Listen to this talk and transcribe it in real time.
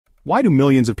Why do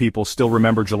millions of people still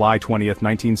remember July 20th,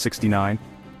 1969?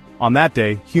 On that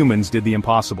day, humans did the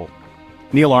impossible.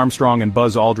 Neil Armstrong and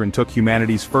Buzz Aldrin took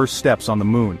humanity's first steps on the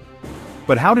moon.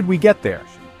 But how did we get there?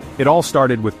 It all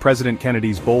started with President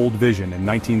Kennedy's bold vision in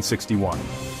 1961.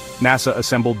 NASA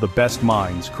assembled the best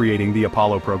minds, creating the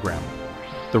Apollo program.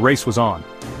 The race was on.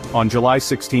 On July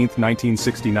 16,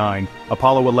 1969,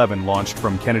 Apollo 11 launched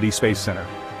from Kennedy Space Center.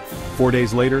 4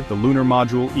 days later, the lunar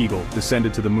module Eagle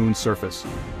descended to the moon's surface.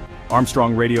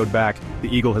 Armstrong radioed back,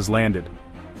 "The Eagle has landed."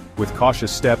 With cautious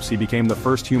steps, he became the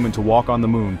first human to walk on the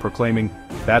moon, proclaiming,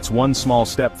 "That's one small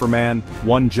step for man,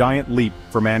 one giant leap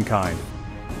for mankind."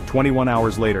 21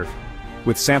 hours later,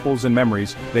 with samples and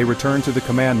memories, they returned to the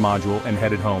command module and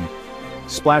headed home.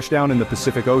 Splashdown in the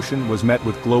Pacific Ocean was met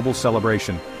with global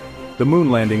celebration. The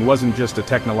moon landing wasn't just a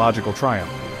technological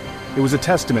triumph. It was a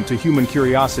testament to human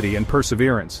curiosity and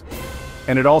perseverance.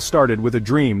 And it all started with a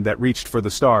dream that reached for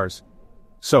the stars.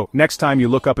 So, next time you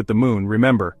look up at the moon,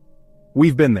 remember,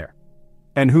 we've been there.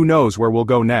 And who knows where we'll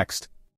go next.